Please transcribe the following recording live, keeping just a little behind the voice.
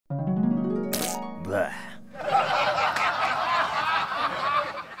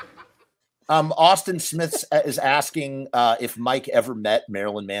Austin Smith is asking if Myke ever met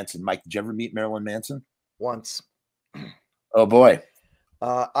Marilyn Manson. Myke, did you ever meet Marilyn Manson? Once. Oh boy.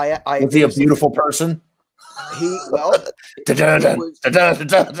 Was he a beautiful person?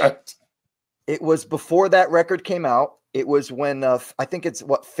 It was before that record came out. It was when I think it's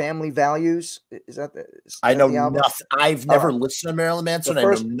Family Values. Is that? I know nothing. I've never listened to Marilyn Manson. I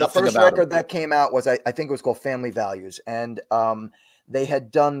know nothing about it. The first record that came out was I think it was called Family Values, and they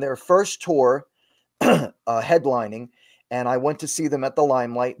had done their first tour, headlining, and I went to see them at the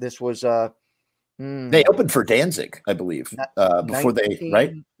Limelight. This was they opened for Danzig, I believe, before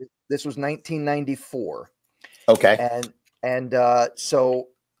right? This was 1994. Okay, and so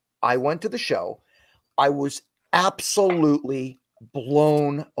I went to the show. I was absolutely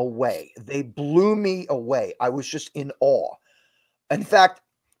blown away. They blew me away. I was just in awe. In fact,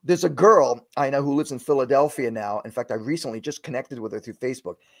 there's a girl I know who lives in Philadelphia now. In fact, I recently just connected with her through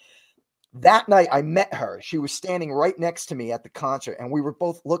Facebook. That night I met her. She was standing right next to me at the concert, and we were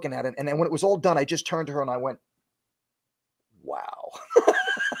both looking at it. And then when it was all done, I just turned to her and I went, wow.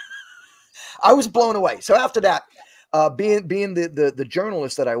 I was blown away. So after that, being the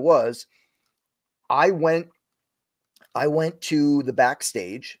journalist that I was, I went to the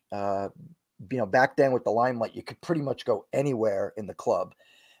backstage. Back then with the Limelight, you could pretty much go anywhere in the club.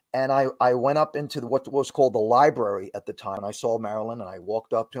 And I went up into what was called the library at the time. I saw Marilyn, and I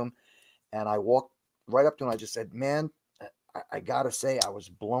walked up to him, and I walked right up to him. I just said, man, I got to say, I was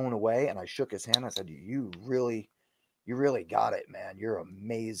blown away. And I shook his hand. I said, you really got it, man. You're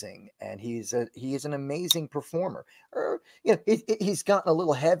amazing. And he is an amazing performer. He's gotten a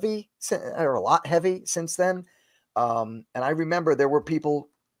little heavy, or a lot heavy since then. And I remember there were people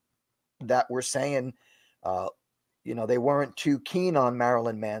that were saying, they weren't too keen on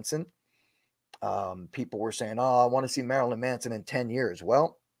Marilyn Manson. People were saying, oh, I want to see Marilyn Manson in 10 years.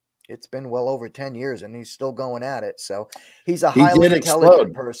 Well, it's been well over 10 years and he's still going at it. So he's a highly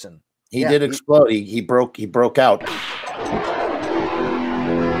intelligent person. He did explode. He broke out.